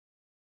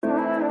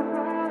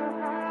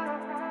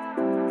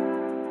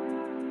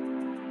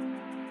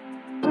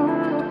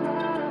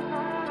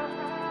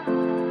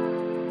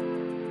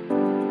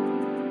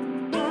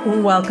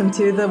Welcome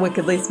to the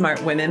Wickedly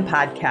Smart Women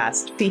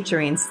podcast,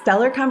 featuring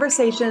stellar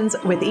conversations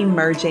with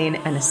emerging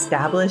and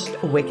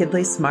established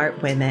wickedly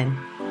smart women.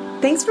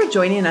 Thanks for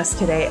joining us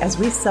today as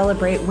we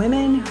celebrate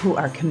women who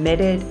are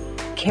committed,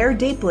 care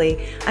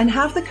deeply, and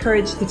have the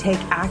courage to take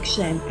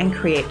action and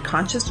create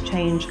conscious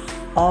change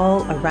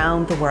all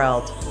around the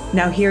world.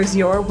 Now here's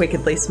your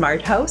wickedly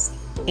smart host,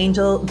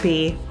 Angel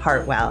B.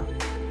 Hartwell.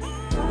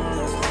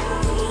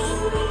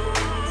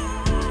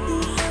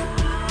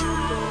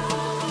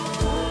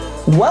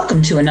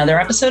 Welcome to another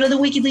episode of the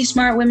Wickedly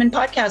Smart Women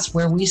podcast,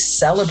 where we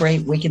celebrate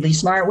wickedly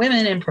smart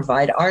women and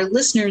provide our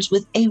listeners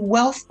with a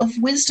wealth of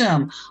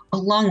wisdom,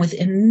 along with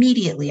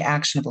immediately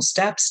actionable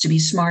steps to be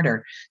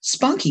smarter,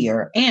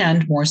 spunkier,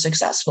 and more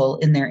successful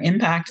in their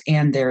impact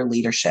and their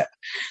leadership.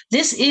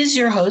 This is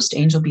your host,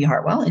 Angel B.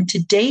 Hartwell, and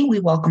today we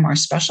welcome our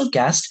special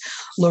guest,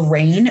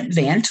 Lorraine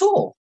Van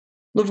Tool.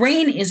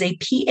 Lorraine is a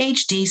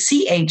PhD,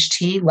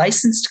 CHT,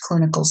 licensed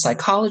clinical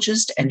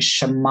psychologist and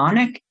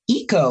shamanic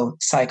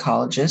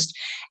eco-psychologist,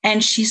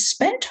 and she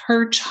spent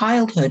her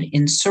childhood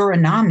in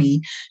Suriname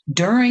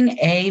during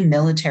a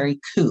military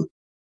coup.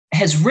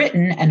 Has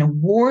written an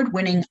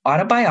award-winning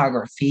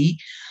autobiography.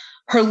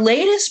 Her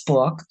latest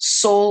book,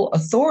 Soul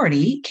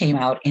Authority, came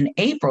out in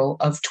April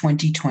of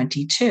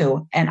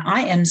 2022, and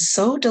I am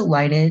so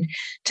delighted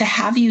to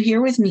have you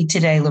here with me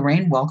today,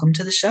 Lorraine. Welcome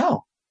to the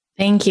show.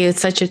 Thank you.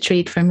 It's such a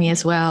treat for me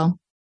as well.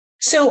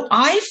 So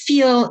I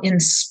feel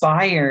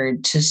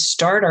inspired to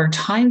start our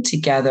time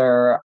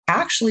together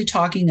actually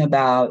talking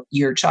about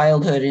your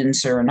childhood in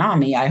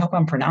Suriname. I hope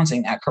I'm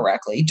pronouncing that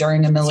correctly.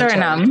 During a military.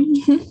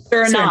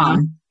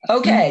 Suriname.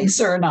 Okay,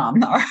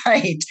 Suriname.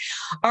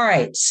 All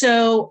right.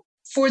 So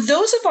for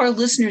those of our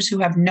listeners who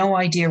have no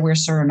idea where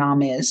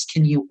Suriname is,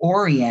 can you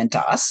orient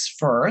us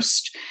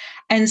first?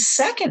 And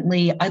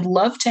secondly, I'd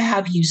love to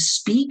have you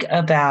speak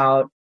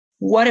about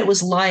what it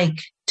was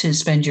like to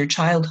spend your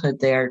childhood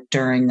there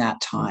during that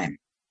time.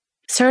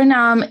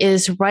 Suriname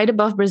is right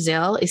above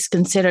Brazil. It's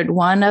considered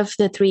one of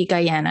the three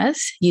Guyanas,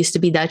 used to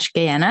be Dutch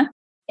Guyana.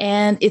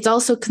 And it's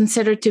also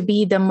considered to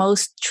be the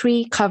most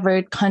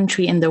tree-covered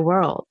country in the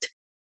world.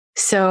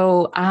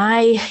 So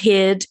I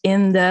hid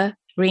in the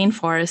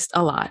rainforest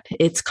a lot.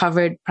 It's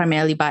covered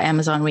primarily by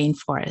Amazon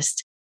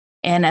rainforest.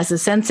 And as a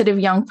sensitive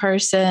young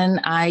person,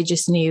 I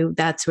just knew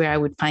that's where I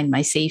would find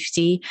my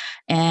safety.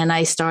 And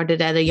I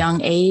started at a young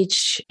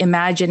age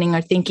imagining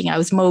or thinking I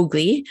was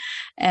Mowgli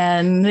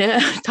and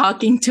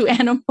talking to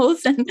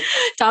animals and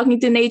talking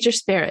to nature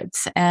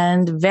spirits,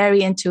 and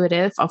very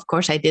intuitive. Of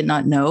course, I did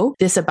not know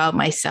this about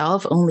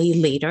myself. Only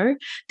later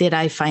did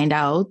I find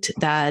out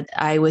that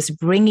I was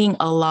bringing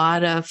a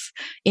lot of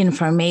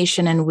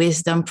information and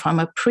wisdom from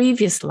a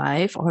previous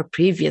life or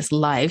previous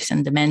lives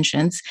and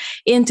dimensions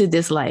into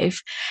this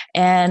life.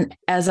 And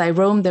as I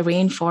roamed the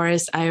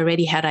rainforest, I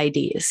already had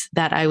ideas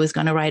that I was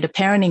going to write a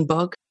parenting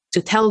book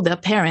to tell the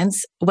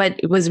parents what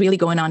was really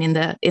going on in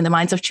the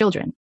minds of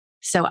children.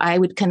 So I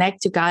would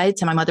connect to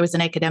guides. And my mother was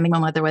an academic. My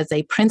mother was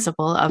a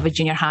principal of a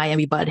junior high, and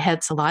we butt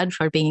heads a lot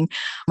for being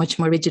much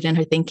more rigid in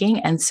her thinking.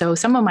 And so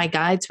some of my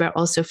guides were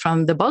also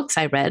from the books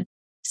I read.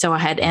 So I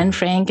had Anne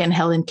Frank and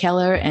Helen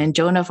Keller and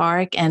Joan of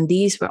Arc, and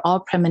these were all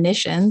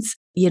premonitions,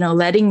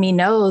 letting me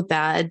know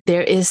that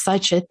there is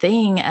such a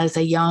thing as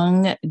a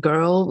young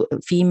girl,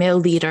 female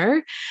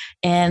leader,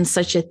 and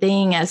such a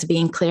thing as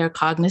being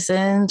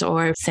claircognizant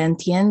or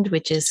sentient,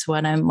 which is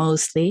what I'm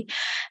mostly.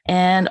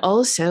 And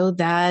also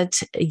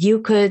that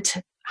you could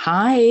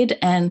hide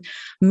and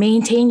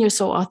maintain your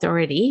soul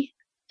authority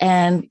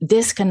and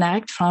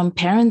disconnect from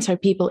parents or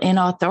people in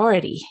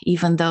authority,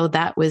 even though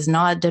that was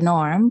not the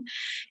norm,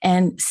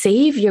 and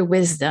save your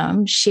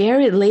wisdom, share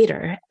it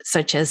later,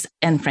 such as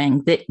Anne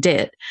Frank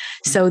did.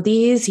 So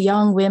these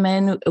young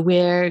women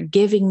were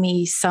giving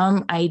me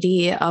some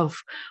idea of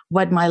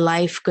what my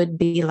life could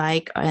be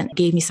like and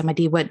gave me some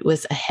idea what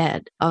was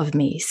ahead of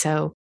me.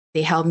 So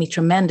they helped me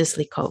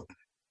tremendously cope.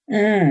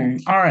 All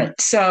right.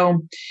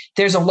 So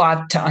there's a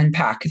lot to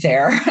unpack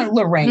there,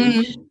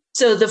 Lorraine. Mm-hmm.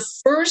 So the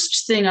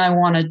first thing I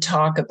want to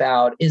talk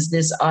about is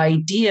this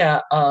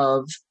idea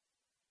of,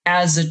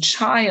 as a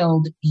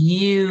child,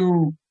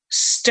 you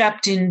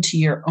stepped into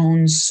your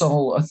own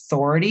soul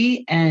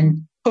authority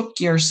and took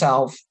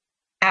yourself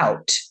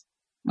out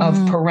of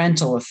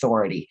parental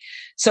authority.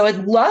 So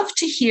I'd love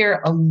to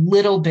hear a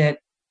little bit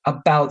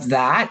about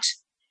that.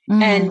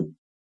 And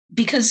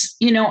because,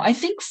 I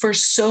think for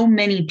so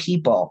many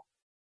people,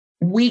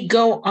 we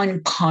go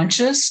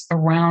unconscious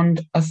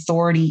around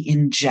authority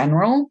in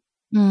general.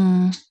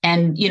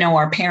 And,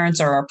 our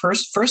parents are our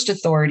first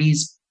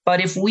authorities.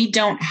 But if we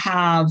don't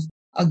have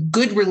a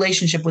good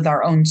relationship with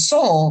our own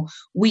soul,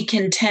 we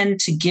can tend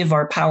to give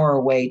our power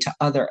away to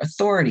other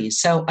authorities.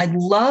 So I'd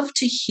love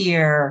to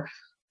hear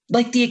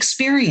the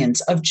experience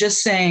of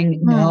just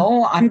saying,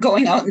 no, I'm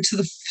going out into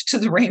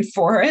the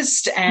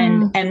rainforest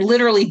and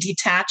literally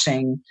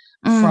detaching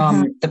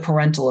from the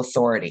parental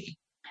authority.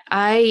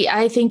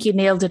 I think you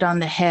nailed it on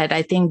the head.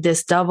 I think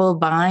this double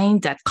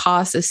bind that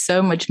causes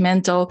so much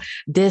mental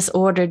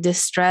disorder,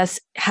 distress,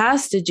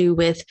 has to do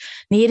with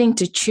needing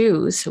to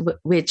choose,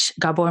 which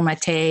Gabor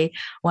Mate,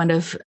 one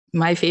of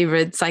my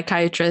favorite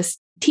psychiatrists,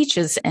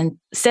 teaches and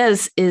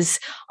says is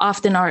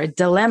often our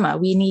dilemma.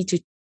 We need to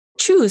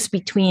choose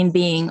between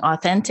being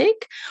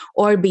authentic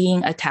or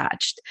being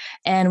attached.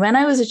 And when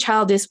I was a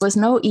child, this was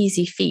no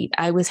easy feat.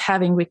 I was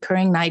having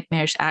recurring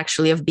nightmares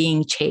actually of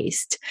being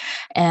chased.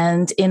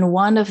 And in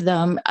one of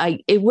them,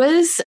 it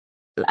was,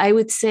 I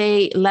would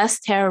say, less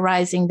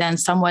terrorizing than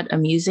somewhat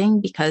amusing,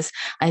 because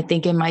I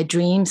think in my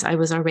dreams, I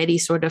was already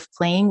sort of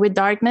playing with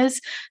darkness.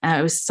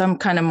 I was some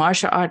kind of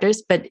martial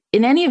artist. But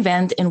in any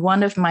event, in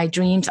one of my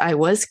dreams, I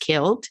was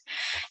killed.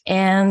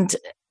 And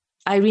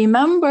I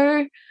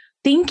remember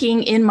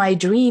thinking in my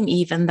dream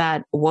even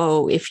that,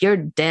 whoa, if you're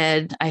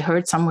dead, I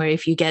heard somewhere,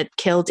 if you get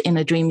killed in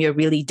a dream, you're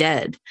really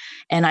dead.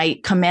 And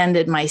I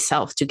commanded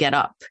myself to get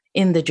up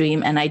in the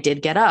dream, and I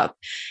did get up.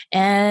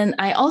 And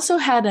I also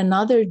had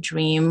another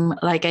dream.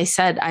 Like I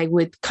said, I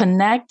would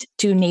connect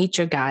to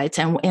nature guides.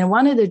 And in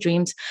one of the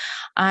dreams,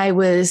 I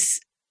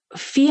was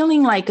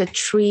feeling like a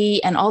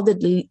tree, and all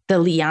the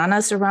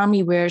lianas around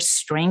me were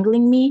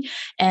strangling me,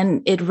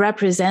 and it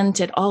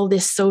represented all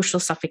this social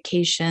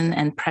suffocation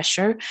and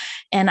pressure.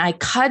 And I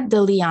cut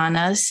the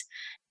lianas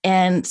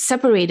and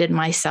separated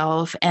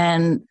myself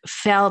and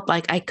felt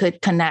like I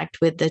could connect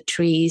with the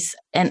trees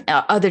and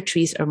other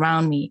trees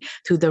around me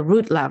to the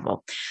root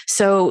level.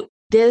 So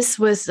this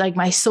was like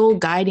my soul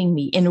guiding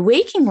me. In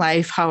waking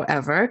life,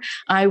 however,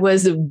 I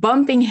was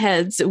bumping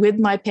heads with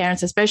my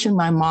parents, especially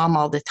my mom,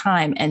 all the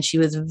time. And she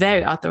was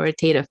very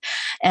authoritative.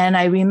 And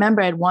I remember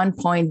at one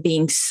point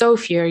being so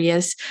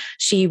furious.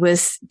 She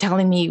was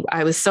telling me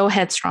I was so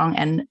headstrong,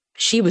 and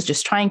she was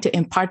just trying to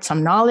impart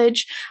some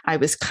knowledge. I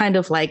was kind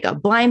of like a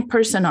blind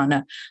person on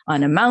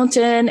a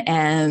mountain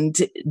and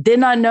did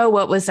not know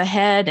what was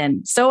ahead,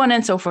 and so on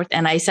and so forth.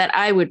 And I said,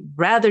 I would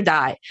rather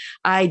die.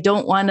 I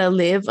don't want to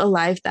live a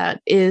life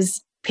that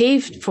is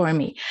paved for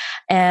me.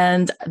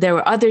 And there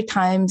were other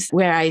times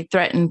where I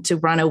threatened to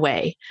run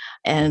away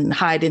and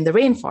hide in the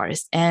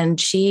rainforest. And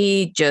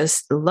she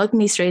just looked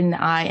me straight in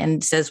the eye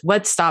and says,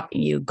 what's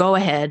stopping you? Go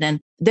ahead. And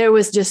there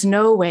was just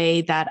no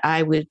way that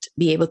I would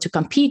be able to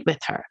compete with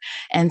her.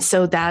 And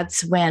so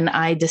that's when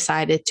I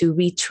decided to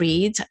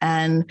retreat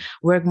and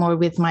work more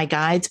with my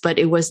guides. But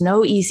it was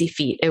no easy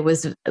feat. It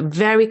was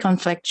very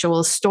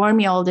conflictual,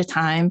 stormy all the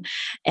time.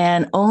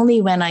 And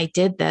only when I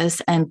did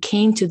this and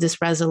came to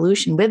this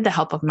resolution with the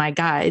help of my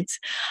guides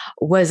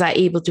was I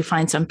able to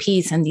find some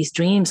peace. And these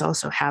dreams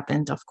also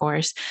happened, of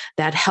course,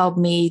 that helped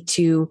me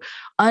to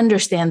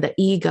understand the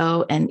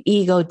ego and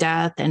ego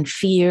death and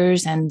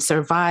fears and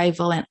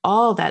survival and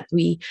all that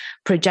we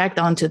project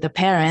onto the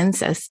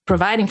parents as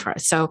providing for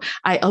us. So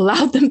I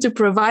allowed them to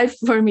provide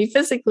for me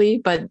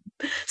physically, but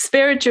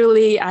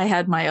spiritually, I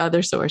had my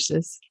other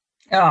sources.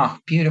 Oh,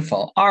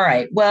 beautiful. All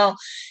right. Well,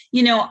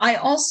 I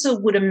also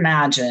would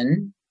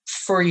imagine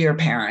for your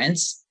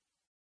parents,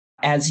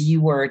 as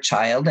you were a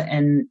child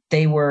and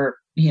they were,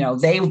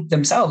 they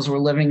themselves were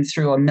living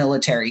through a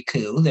military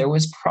coup, there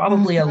was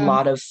probably a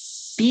lot of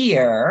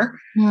fear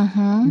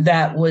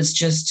that was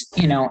just,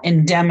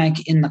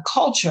 endemic in the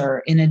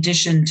culture, in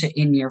addition to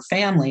in your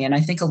family. And I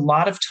think a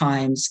lot of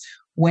times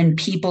when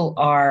people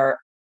are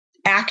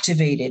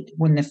activated,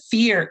 when the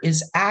fear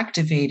is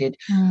activated,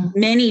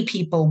 many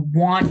people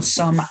want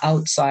some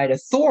outside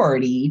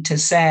authority to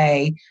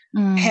say,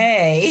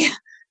 hey,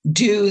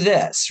 do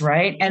this,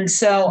 right? And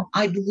so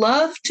I'd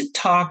love to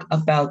talk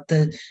about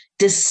the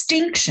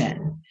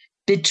distinction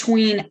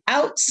between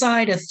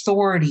outside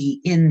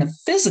authority in the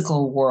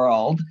physical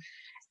world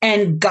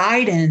and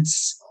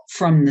guidance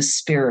from the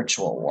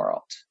spiritual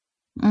world.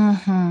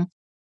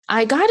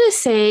 I gotta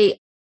say,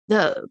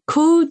 the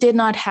coup did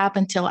not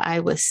happen till I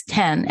was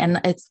 10,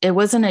 and it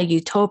wasn't a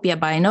utopia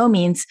by no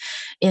means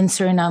in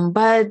Suriname,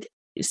 but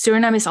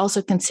Suriname is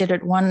also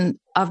considered one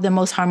of the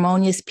most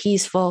harmonious,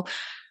 peaceful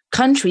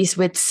countries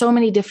with so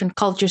many different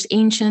cultures,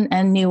 ancient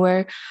and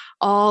newer,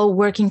 all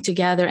working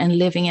together and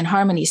living in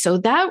harmony. So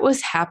that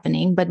was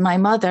happening. But my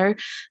mother,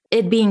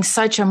 it being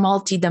such a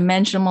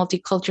multi-dimensional,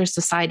 multicultural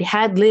society,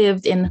 had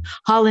lived in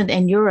Holland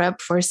and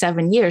Europe for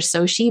 7 years.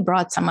 So she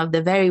brought some of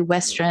the very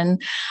Western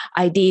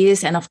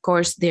ideas. And of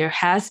course, there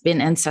has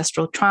been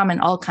ancestral trauma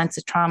and all kinds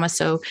of trauma.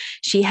 So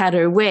she had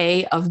her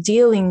way of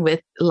dealing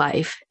with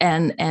life,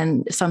 and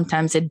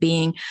sometimes it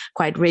being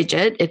quite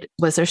rigid. It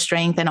was her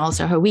strength and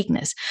also her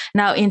weakness.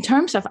 Now, in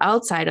terms of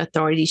outside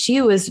authority,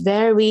 she was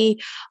very,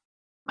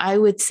 I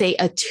would say,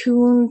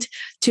 attuned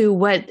to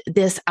what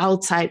this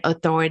outside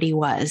authority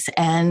was.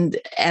 And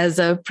as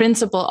a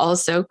principal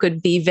also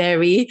could be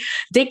very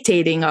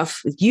dictating of,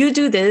 you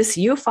do this,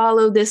 you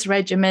follow this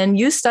regimen,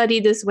 you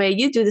study this way,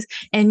 you do this,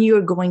 and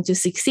you're going to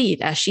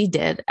succeed, as she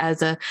did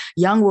as a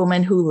young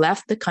woman who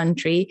left the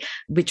country,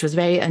 which was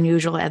very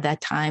unusual at that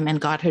time,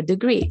 and got her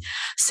degree.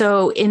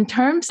 So in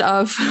terms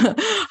of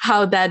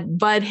how that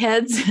butt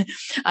heads,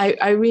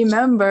 I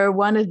remember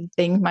one of the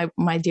things,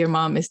 my dear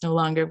mom is no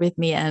longer with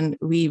me, and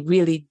we we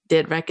really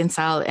did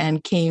reconcile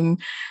and came,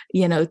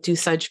 to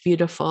such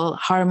beautiful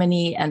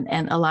harmony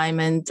and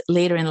alignment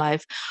later in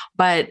life.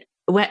 But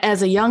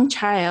as a young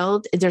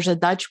child, there's a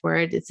Dutch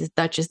word.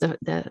 Dutch is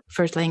the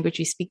first language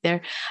we speak there.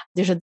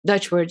 There's a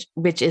Dutch word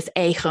which is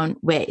eigen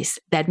wijs.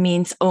 That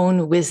means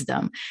own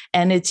wisdom.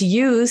 And it's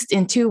used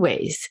in two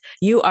ways.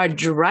 You are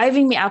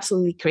driving me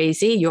absolutely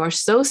crazy. You are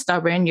so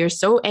stubborn. You're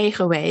so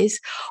eigen wijs.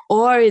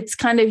 Or it's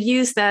kind of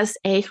used as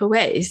eigen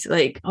wijs.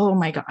 Like, oh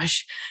my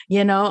gosh,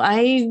 you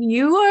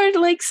are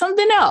like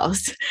something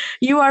else.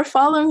 You are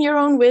following your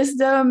own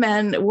wisdom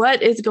and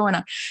what is going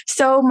on.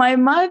 So my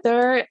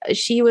mother,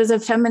 she was a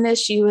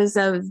feminist. She was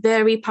a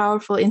very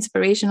powerful,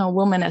 inspirational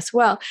woman as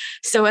well.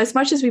 So as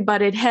much as we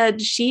butted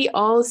heads, she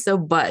also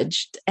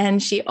budged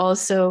and she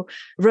also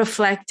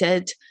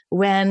reflected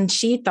when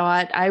she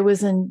thought I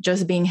wasn't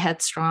just being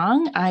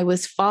headstrong. I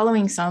was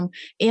following some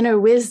inner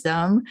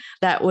wisdom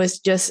that was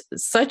just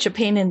such a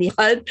pain in the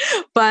butt,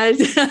 but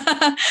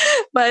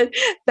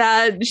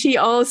that she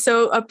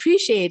also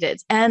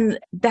appreciated. And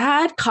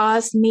that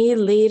caused me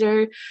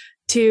later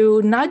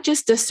to not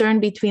just discern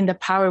between the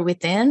power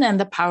within and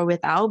the power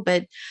without,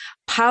 but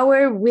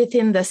power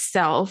within the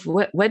self.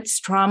 What's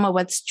trauma,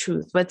 what's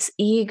truth, what's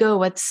ego,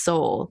 what's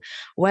soul,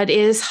 what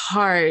is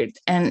heart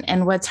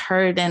and what's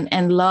hurt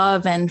and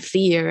love and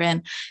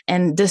fear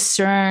and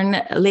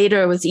discern.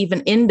 Later it was even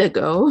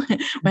indigo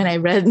when I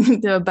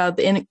read about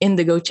the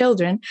indigo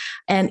children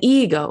and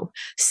ego.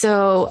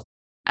 So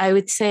I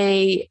would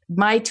say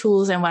my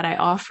tools and what I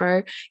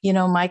offer,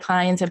 my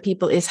clients and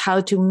people is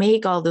how to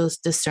make all those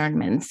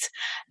discernments.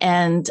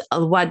 And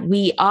what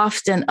we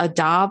often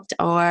adopt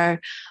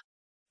or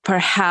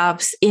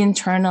perhaps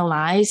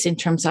internalize in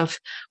terms of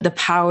the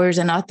powers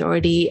and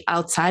authority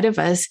outside of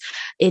us,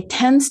 it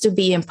tends to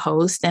be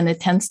imposed and it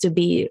tends to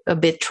be a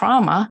bit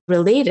trauma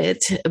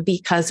related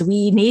because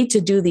we need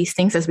to do these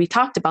things, as we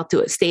talked about,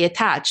 to stay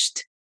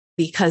attached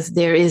because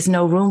there is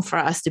no room for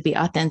us to be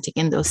authentic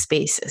in those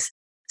spaces.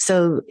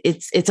 So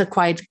it's a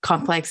quite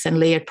complex and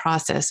layered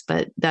process,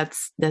 but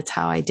that's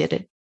how I did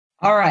it.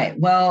 All right.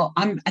 Well,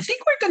 I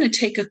think we're going to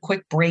take a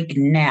quick break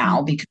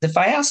now because if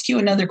I ask you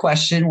another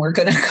question, we're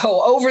going to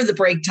go over the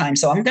break time.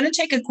 So I'm going to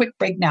take a quick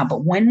break now.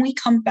 But when we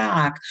come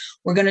back,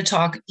 we're going to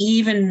talk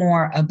even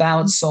more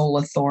about soul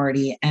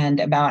authority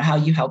and about how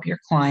you help your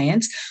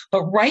clients.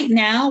 But right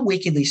now,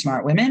 Wickedly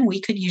Smart Women,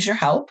 we could use your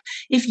help.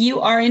 If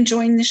you are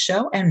enjoying the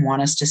show and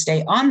want us to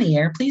stay on the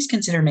air, please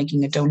consider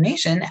making a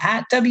donation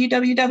at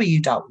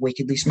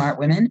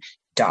www.wickedlysmartwomen.com.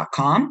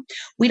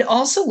 We'd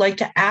also like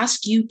to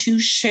ask you to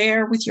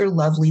share with your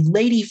lovely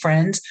lady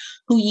friends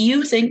who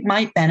you think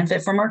might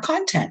benefit from our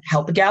content.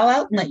 Help a gal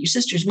out and let your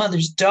sisters,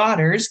 mothers,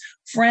 daughters,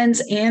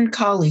 friends, and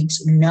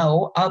colleagues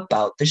know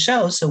about the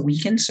show so we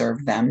can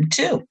serve them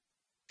too.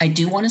 I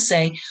do want to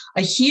say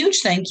a huge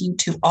thank you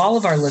to all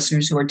of our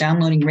listeners who are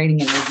downloading,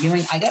 rating, and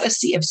reviewing. I got to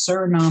see if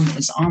Suriname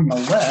is on the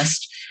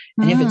list.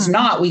 And if it's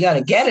not, we got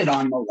to get it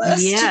on the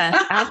list.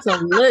 Yeah,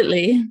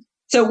 absolutely.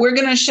 So we're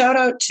going to shout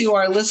out to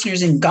our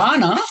listeners in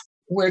Ghana.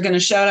 We're going to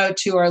shout out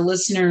to our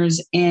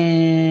listeners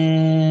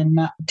in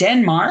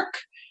Denmark.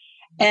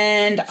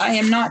 And I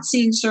am not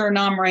seeing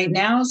Suriname right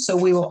now. So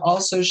we will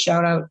also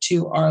shout out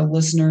to our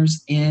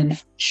listeners in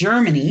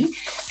Germany.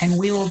 And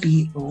we will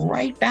be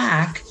right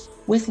back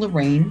with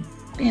Lorraine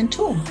Van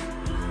Tool.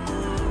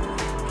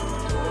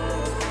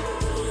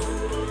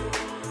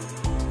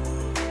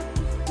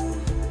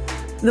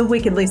 The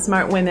Wickedly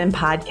Smart Women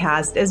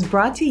podcast is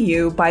brought to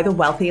you by the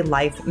Wealthy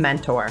Life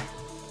Mentor.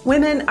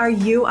 Women, are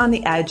you on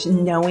the edge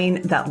knowing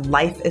that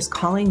life is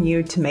calling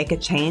you to make a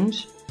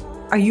change?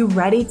 Are you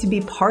ready to be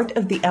part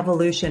of the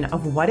evolution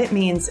of what it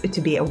means to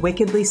be a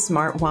wickedly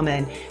smart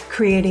woman,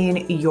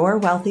 creating your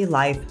wealthy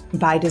life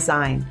by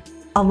design?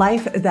 A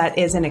life that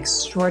is an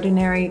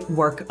extraordinary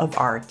work of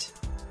art.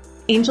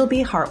 Angel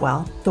B.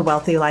 Hartwell, the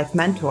Wealthy Life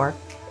Mentor,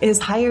 is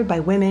hired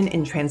by women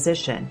in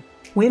transition.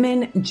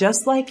 Women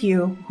just like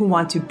you who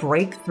want to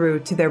break through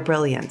to their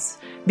brilliance,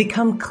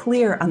 become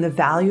clear on the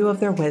value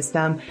of their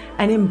wisdom,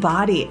 and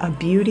embody a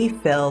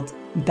beauty-filled,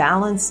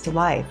 balanced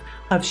life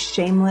of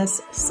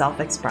shameless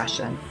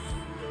self-expression.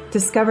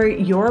 Discover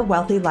your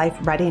wealthy life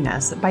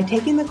readiness by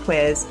taking the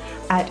quiz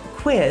at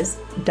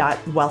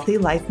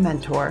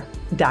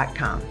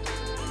quiz.wealthylifementor.com.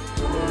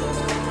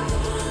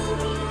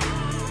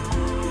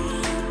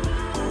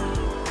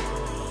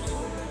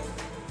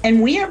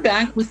 And we are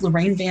back with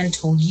Lorraine Van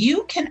Tool.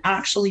 You can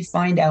actually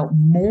find out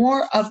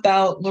more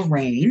about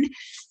Lorraine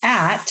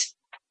at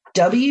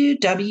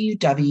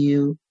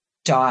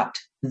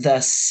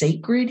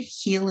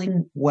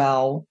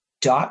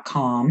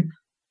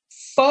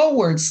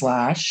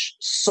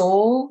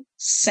www.thesacredhealingwell.com/soul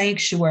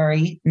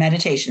sanctuary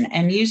meditation,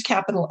 and use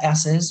capital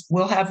S's.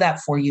 We'll have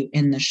that for you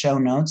in the show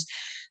notes.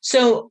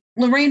 So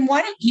Lorraine,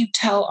 why don't you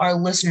tell our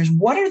listeners,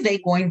 what are they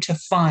going to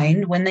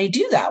find when they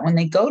do that, when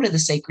they go to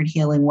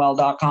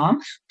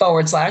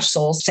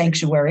thesacredhealingwell.com/soul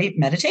sanctuary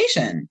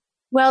meditation?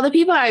 Well, the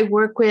people I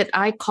work with,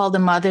 I call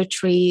them mother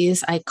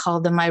trees. I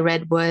call them my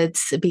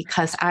redwoods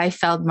because I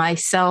felt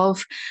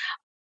myself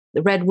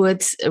the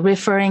redwoods,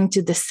 referring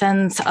to the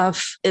sense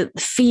of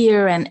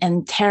fear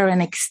and terror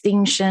and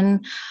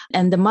extinction,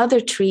 and the mother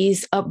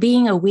trees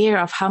being aware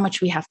of how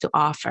much we have to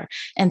offer.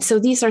 And so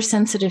these are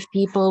sensitive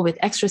people with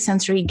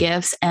extrasensory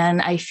gifts.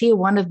 And I feel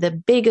one of the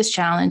biggest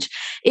challenge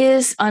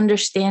is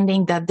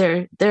understanding that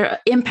they're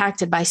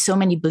impacted by so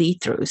many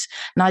bleed-throughs,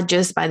 not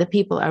just by the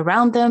people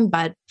around them,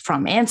 but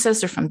from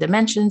ancestors, from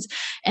dimensions.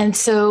 And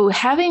so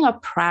having a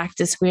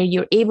practice where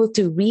you're able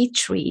to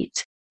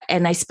retreat,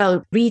 and I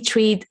spell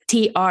retreat,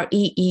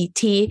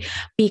 TREET,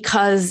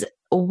 because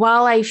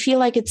while I feel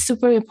like it's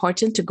super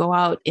important to go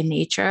out in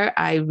nature,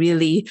 I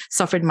really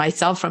suffered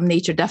myself from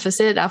nature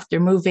deficit after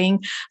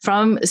moving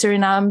from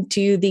Suriname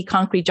to the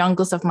concrete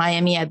jungles of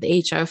Miami at the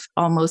age of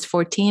almost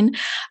 14.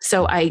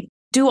 So I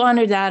do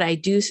honor that. I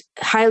do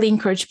highly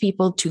encourage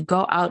people to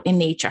go out in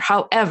nature.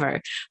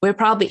 However, we're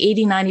probably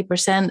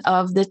 80-90%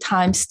 of the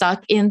time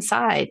stuck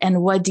inside.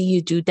 And what do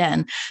you do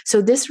then?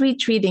 So this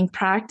retreating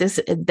practice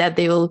that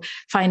they will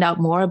find out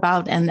more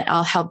about, and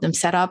I'll help them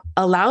set up,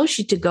 allows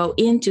you to go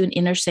into an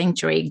inner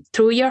sanctuary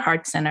through your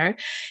heart center.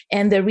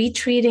 And the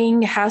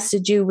retreating has to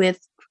do with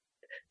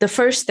the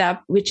first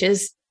step, which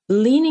is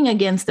leaning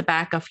against the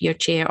back of your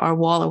chair or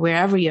wall or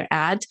wherever you're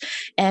at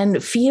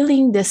and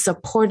feeling this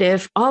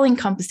supportive,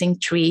 all-encompassing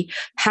tree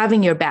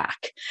having your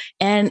back.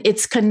 And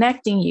it's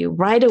connecting you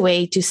right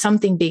away to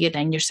something bigger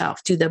than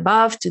yourself, to the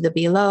above, to the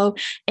below,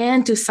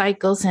 and to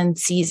cycles and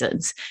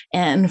seasons.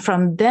 And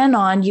from then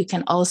on, you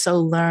can also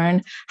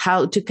learn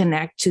how to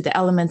connect to the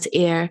elements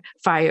air,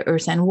 fire,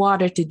 earth, and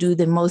water to do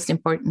the most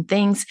important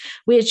things,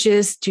 which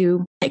is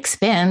to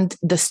expand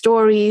the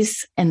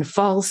stories and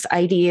false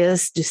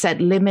ideas, to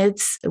set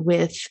limits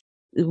with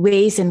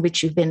ways in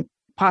which you've been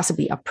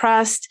possibly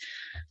oppressed.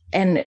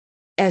 And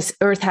as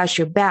Earth has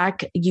your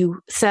back,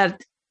 you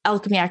set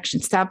alchemy action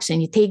steps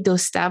and you take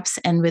those steps,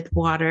 and with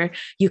water,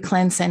 you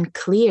cleanse and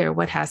clear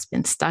what has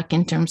been stuck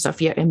in terms of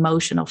your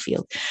emotional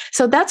field.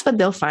 So that's what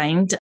they'll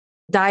find.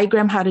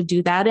 Diagram how to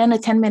do that, and a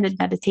 10-minute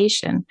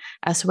meditation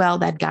as well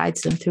that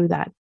guides them through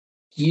that.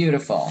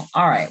 Beautiful.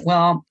 All right.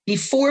 Well,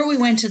 before we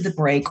went to the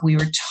break, we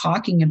were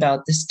talking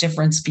about this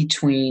difference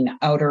between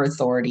outer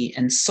authority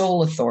and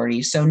soul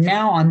authority. So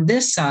now on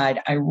this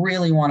side, I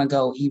really want to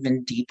go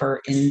even deeper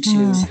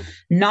into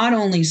not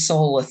only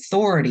soul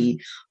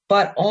authority,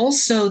 but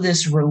also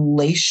this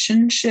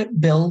relationship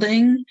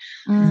building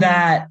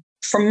that,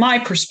 from my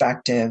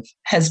perspective,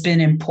 has been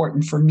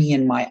important for me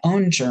in my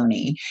own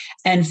journey.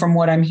 And from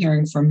what I'm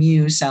hearing from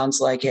you,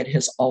 sounds like it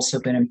has also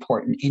been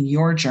important in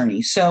your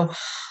journey. So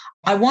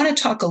I want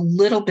to talk a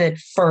little bit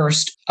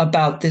first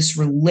about this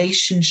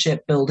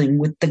relationship building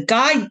with the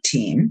guide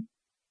team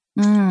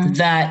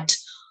that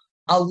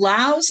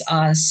allows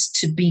us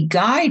to be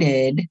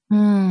guided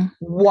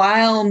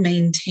while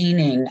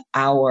maintaining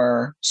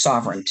our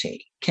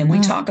sovereignty. Can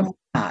we talk about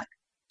that?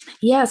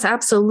 Yes,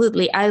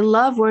 absolutely. I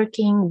love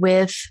working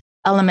with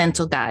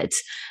elemental guides.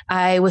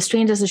 I was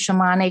trained as a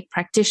shamanic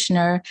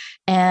practitioner,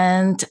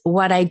 and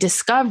what I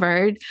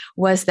discovered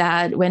was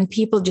that when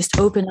people just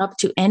open up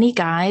to any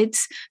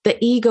guides,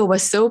 the ego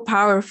was so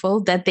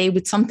powerful that they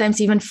would sometimes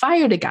even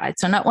fire the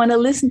guides or not want to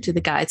listen to the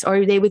guides,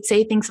 or they would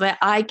say things like,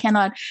 I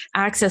cannot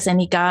access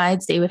any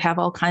guides. They would have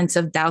all kinds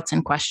of doubts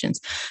and questions.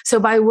 So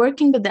by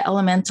working with the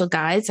elemental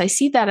guides, I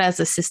see that as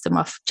a system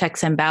of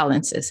checks and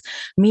balances,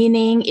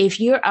 meaning if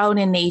you're out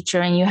in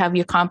nature and you have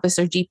your compass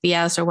or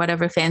GPS or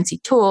whatever fancy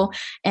tool,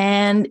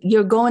 and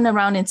you're going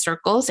around in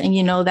circles, and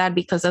you know that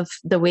because of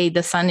the way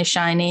the sun is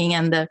shining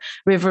and the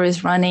river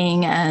is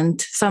running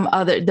and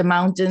the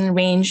mountain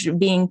range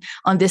being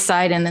on this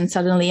side and then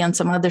suddenly on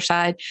some other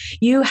side,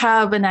 you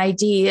have an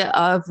idea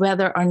of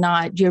whether or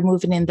not you're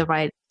moving in the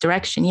right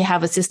direction. You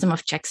have a system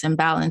of checks and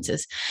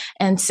balances.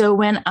 And so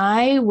when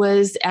I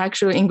was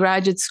actually in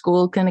graduate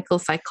school, clinical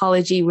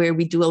psychology, where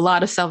we do a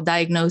lot of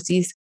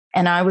self-diagnoses,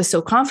 and I was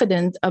so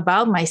confident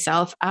about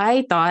myself,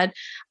 I thought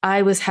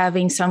I was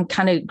having some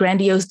kind of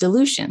grandiose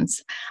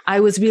delusions. I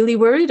was really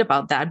worried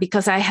about that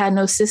because I had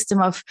no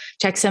system of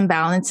checks and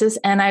balances.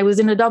 And I was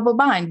in a double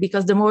bind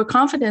because the more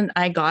confident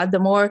I got, the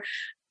more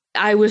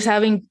I was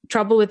having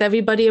trouble with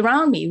everybody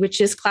around me, which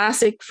is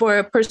classic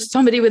for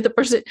somebody with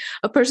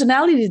a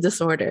personality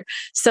disorder.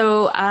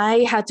 So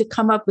I had to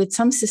come up with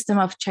some system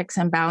of checks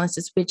and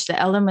balances, which the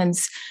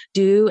elements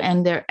do,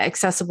 and they're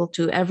accessible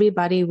to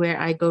everybody, where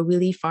I go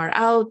really far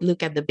out,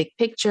 look at the big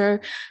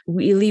picture,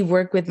 really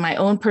work with my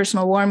own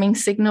personal warming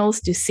signals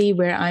to see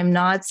where I'm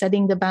not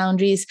setting the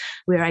boundaries,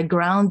 where I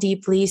ground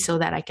deeply so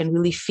that I can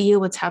really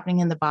feel what's happening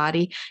in the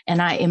body,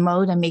 and I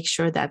emote and make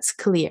sure that's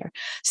clear.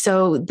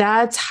 So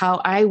that's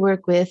how I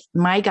work with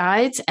my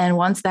guides. And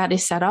once that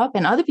is set up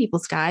and other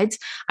people's guides,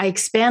 I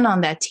expand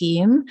on that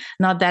team.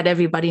 Not that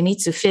everybody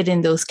needs to fit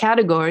in those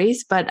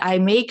categories, but I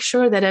make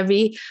sure that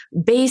every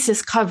base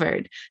is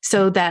covered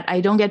so that I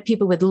don't get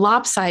people with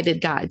lopsided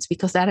guides,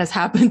 because that has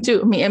happened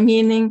to me,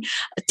 meaning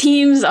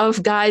teams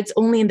of guides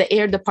only in the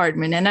air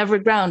department and never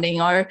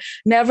grounding or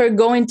never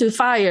going to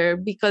fire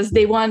because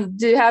they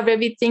want to have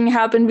everything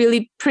happen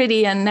really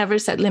pretty and never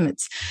set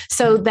limits.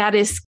 So that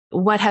is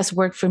what has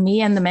worked for me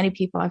and the many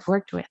people I've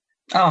worked with.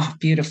 Oh,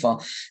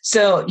 beautiful.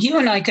 So you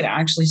and I could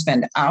actually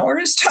spend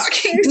hours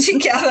talking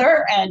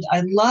together. And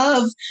I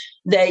love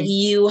that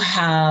you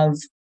have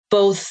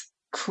both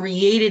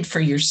created for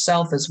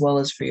yourself as well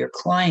as for your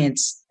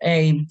clients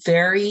a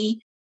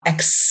very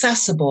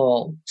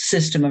accessible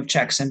system of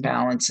checks and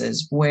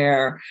balances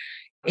where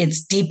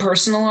it's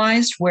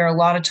depersonalized, where a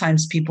lot of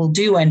times people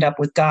do end up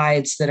with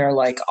guides that are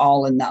like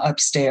all in the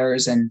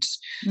upstairs and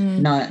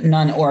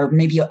none, or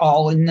maybe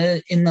all in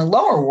the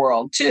lower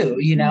world too,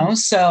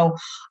 So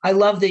I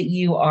love that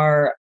you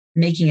are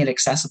making it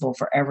accessible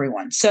for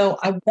everyone. So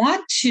I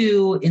want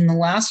to, in the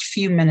last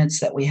few minutes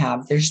that we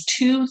have, there's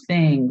two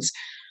things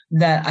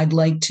that I'd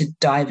like to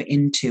dive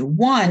into.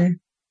 One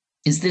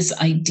is this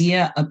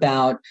idea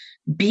about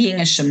being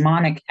a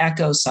shamanic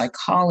eco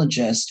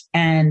psychologist,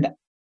 and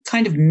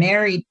kind of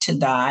married to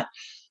that,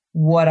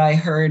 what I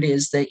heard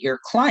is that your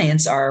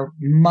clients are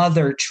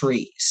mother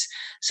trees.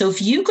 So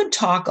if you could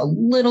talk a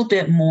little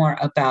bit more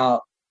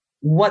about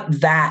what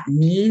that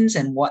means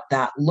and what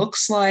that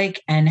looks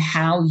like and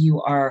how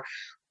you are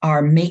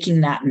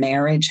making that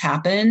marriage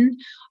happen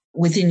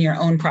within your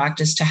own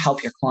practice to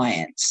help your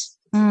clients.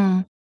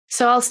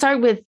 So I'll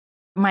start with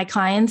my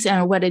clients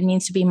and what it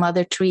means to be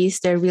mother trees.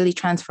 They're really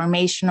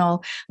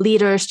transformational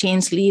leaders,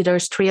 change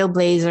leaders,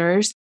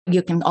 trailblazers.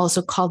 You can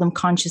also call them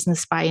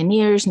consciousness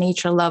pioneers,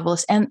 nature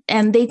lovers,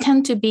 and they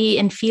tend to be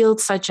in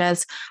fields such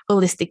as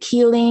holistic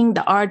healing,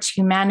 the arts,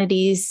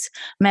 humanities,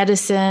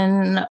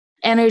 medicine,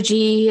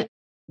 energy,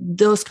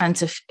 those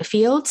kinds of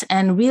fields,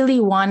 and really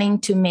wanting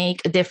to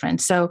make a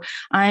difference. So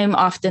I'm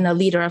often a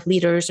leader of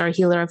leaders or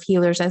healer of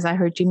healers, as I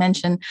heard you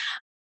mention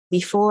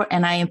before,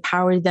 and I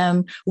empower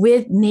them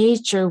with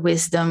nature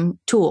wisdom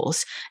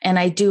tools. And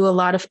I do a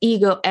lot of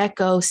ego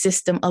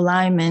ecosystem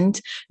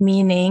alignment,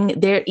 meaning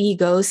their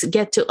egos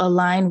get to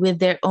align with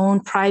their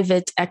own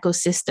private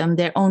ecosystem,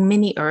 their own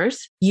mini earth,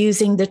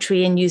 using the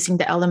tree and using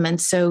the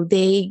elements. So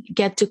they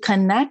get to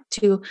connect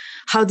to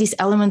how these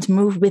elements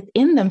move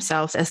within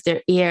themselves as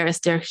their air,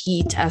 as their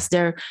heat, as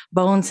their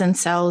bones and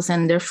cells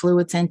and their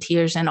fluids and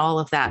tears and all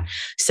of that.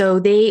 So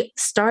they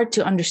start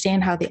to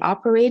understand how they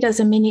operate as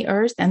a mini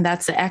earth, and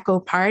that's the echo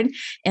part,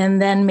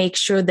 and then make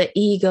sure the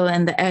ego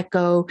and the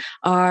echo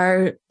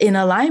are in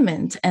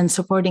alignment and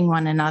supporting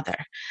one another.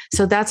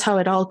 So that's how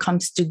it all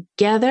comes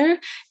together,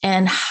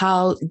 and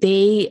how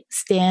they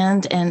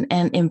stand and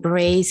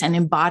embrace and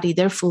embody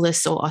their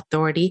fullest soul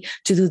authority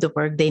to do the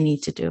work they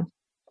need to do.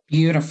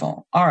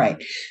 Beautiful. All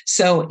right.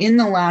 So in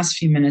the last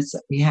few minutes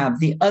that we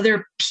have, the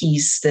other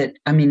piece that,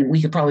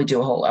 we could probably do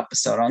a whole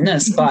episode on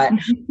this, but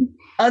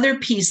other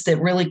piece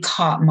that really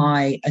caught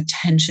my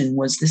attention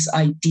was this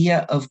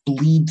idea of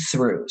bleed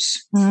throughs,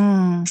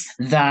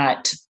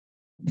 that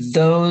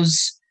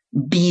those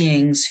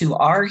beings who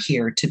are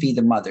here to be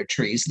the mother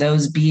trees,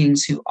 those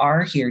beings who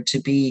are here to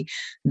be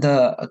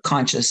the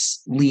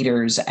conscious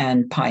leaders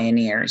and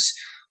pioneers,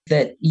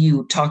 that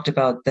you talked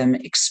about them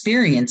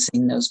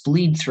experiencing those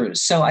bleed throughs.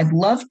 So I'd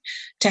love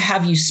to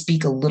have you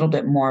speak a little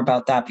bit more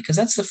about that, because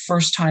that's the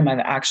first time I've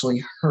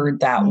actually heard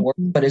that word.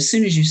 But as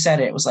soon as you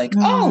said it, it was like,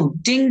 oh,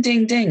 ding,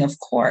 ding, ding. Of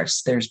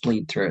course, there's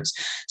bleed throughs.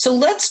 So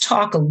let's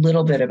talk a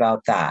little bit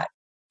about that.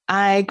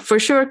 I for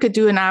sure could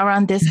do an hour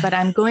on this, but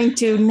I'm going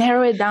to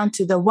narrow it down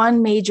to the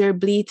one major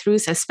bleed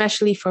throughs,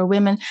 especially for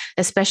women,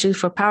 especially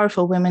for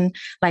powerful women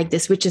like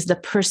this, which is the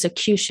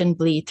persecution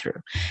bleed through.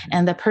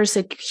 And the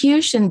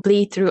persecution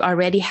bleed through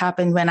already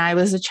happened when I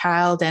was a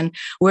child, and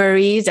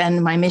worries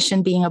and my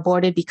mission being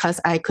aborted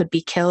because I could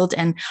be killed,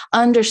 and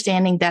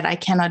understanding that I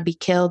cannot be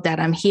killed,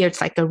 that I'm here.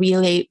 It's like a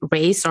relay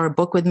race or a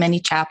book with many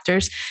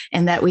chapters,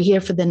 and that we're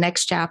here for the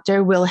next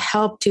chapter will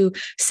help to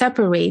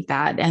separate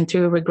that. And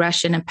through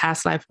regression and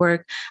past life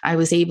work, I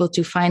was able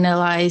to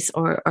finalize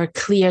or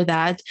clear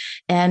that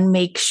and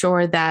make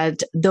sure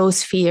that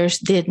those fears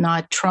did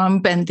not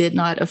trump and did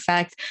not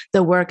affect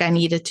the work I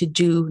needed to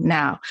do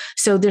now.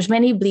 So there's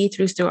many bleed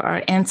throughs through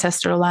our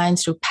ancestral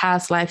lines, through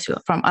past lives,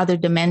 from other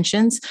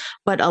dimensions,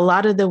 but a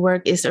lot of the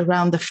work is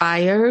around the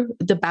fire,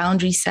 the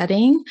boundary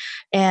setting,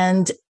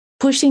 and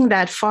pushing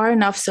that far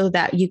enough so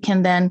that you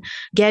can then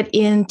get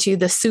into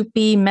the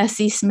soupy,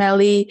 messy,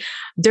 smelly,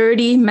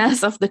 dirty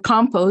mess of the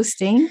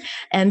composting.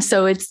 And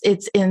so it's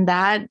in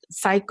that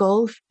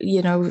cycle,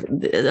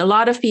 a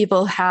lot of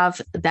people have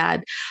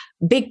that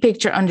big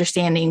picture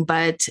understanding,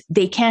 but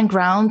they can't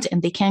ground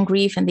and they can't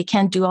grieve and they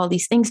can't do all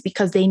these things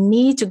because they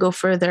need to go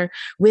further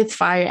with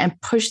fire and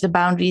push the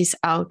boundaries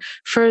out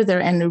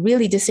further and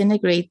really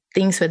disintegrate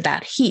things with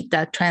that heat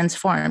that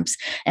transforms.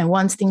 And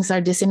once things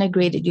are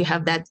disintegrated, you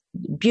have that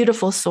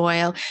beautiful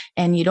soil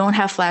and you don't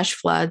have flash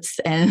floods,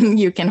 and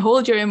you can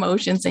hold your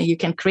emotions and you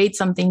can create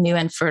something new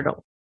and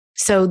fertile.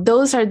 So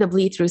those are the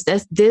bleed throughs.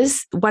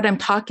 This, what I'm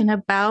talking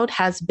about,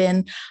 has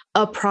been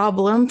a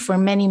problem for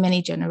many,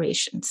 many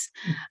generations,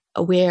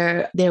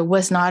 where there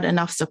was not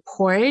enough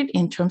support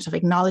in terms of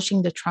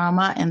acknowledging the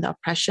trauma and the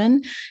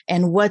oppression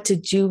and what to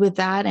do with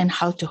that and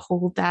how to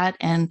hold that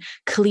and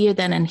clear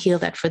that and heal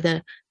that for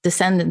the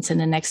descendants in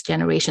the next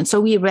generation.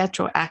 So we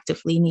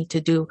retroactively need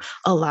to do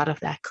a lot of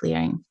that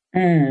clearing.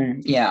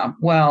 Yeah.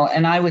 Well,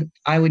 and I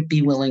would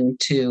be willing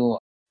to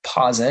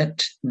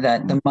posit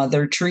that the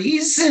mother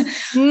trees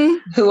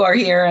who are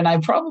here, and I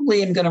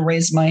probably am going to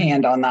raise my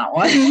hand on that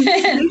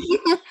one,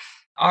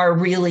 are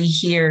really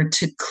here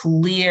to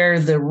clear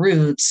the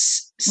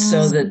roots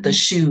so that the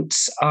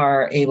shoots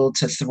are able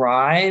to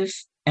thrive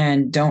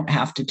and don't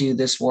have to do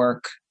this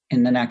work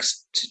in the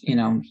next,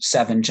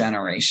 7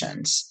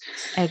 generations.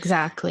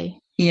 Exactly.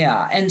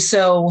 Yeah. And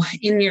so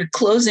in your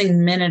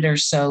closing minute or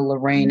so,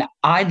 Lorraine,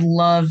 I'd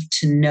love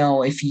to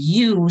know if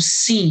you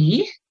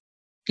see,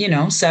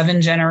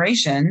 7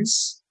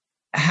 generations,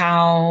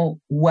 how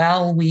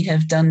well we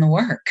have done the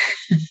work.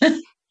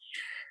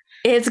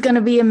 It's going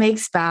to be a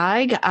mixed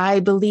bag.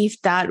 I believe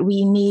that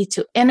we need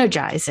to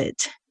energize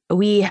it.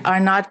 We are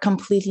not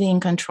completely in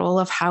control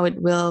of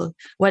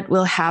what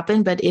will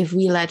happen. But if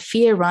we let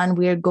fear run,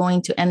 we are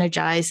going to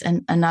energize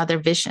another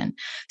vision.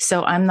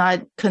 So I'm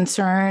not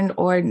concerned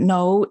or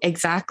know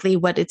exactly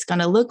what it's going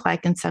to look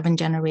like in 7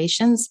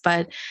 generations,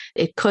 but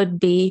it could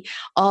be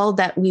all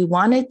that we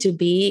want it to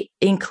be,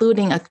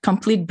 including a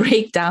complete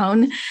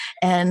breakdown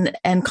and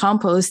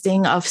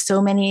composting of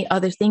so many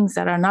other things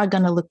that are not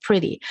going to look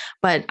pretty.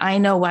 But I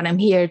know what I'm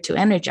here to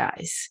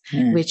energize,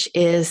 which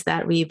is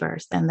that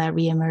rebirth and that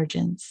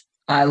reemergence.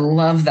 I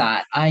love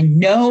that. I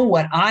know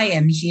what I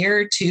am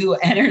here to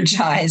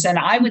energize. And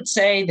I would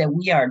say that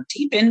we are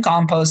deep in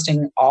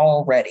composting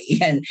already.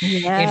 And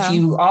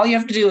if all you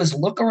have to do is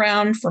look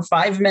around for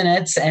 5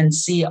 minutes and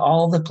see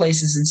all the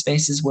places and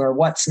spaces where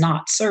what's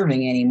not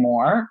serving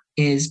anymore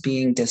is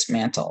being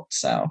dismantled.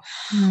 So,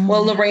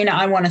 well, Lorena,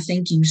 I want to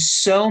thank you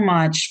so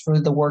much for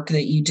the work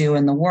that you do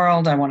in the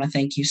world. I want to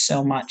thank you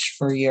so much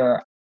for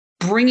your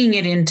bringing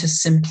it into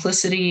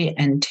simplicity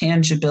and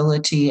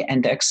tangibility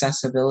and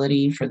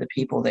accessibility for the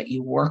people that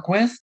you work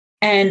with.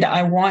 And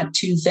I want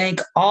to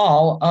thank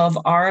all of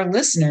our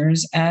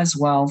listeners as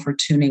well for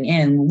tuning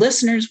in.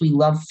 Listeners, we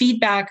love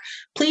feedback.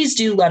 Please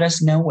do let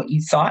us know what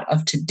you thought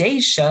of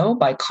today's show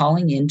by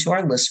calling into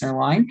our listener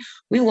line.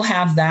 We will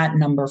have that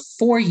number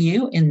for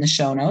you in the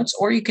show notes,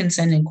 or you can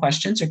send in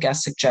questions or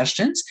guest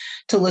suggestions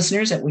to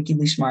listeners at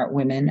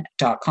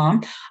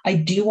wickedlysmartwomen.com. I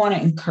do want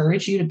to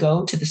encourage you to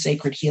go to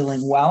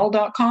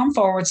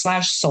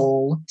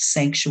thesacredhealingwell.com/soul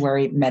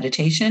sanctuary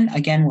meditation.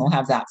 Again, we'll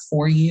have that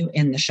for you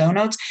in the show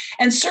notes.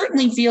 And certainly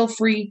feel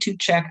free to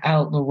check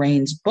out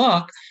Lorraine's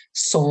book,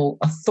 Soul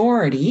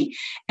Authority,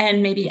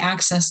 and maybe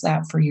access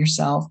that for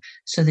yourself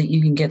so that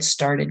you can get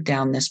started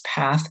down this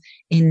path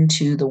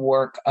into the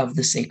work of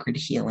the Sacred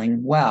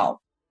Healing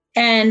Well.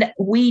 And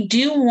we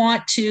do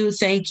want to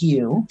thank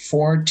you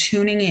for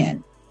tuning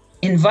in,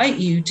 invite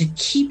you to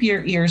keep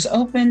your ears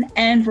open,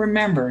 and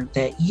remember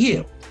that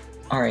you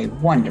are a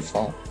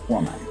wonderful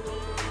woman.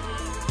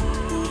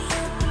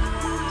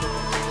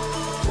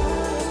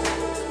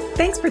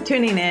 Thanks for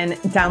tuning in,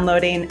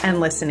 downloading, and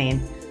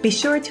listening. Be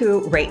sure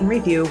to rate and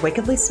review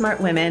Wickedly Smart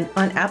Women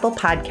on Apple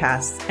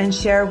Podcasts and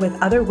share with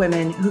other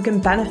women who can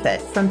benefit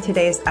from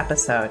today's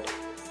episode.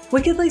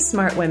 Wickedly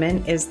Smart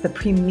Women is the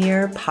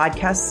premier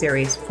podcast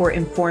series for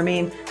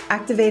informing,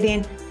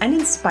 activating, and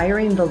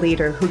inspiring the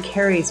leader who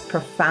carries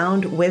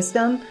profound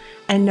wisdom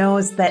and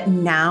knows that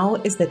now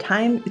is the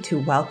time to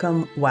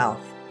welcome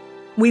wealth.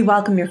 We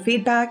welcome your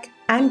feedback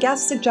and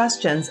guest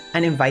suggestions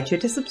and invite you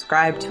to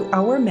subscribe to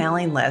our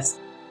mailing list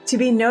to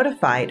be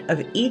notified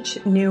of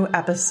each new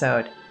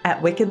episode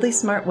at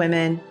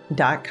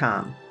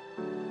wickedlysmartwomen.com.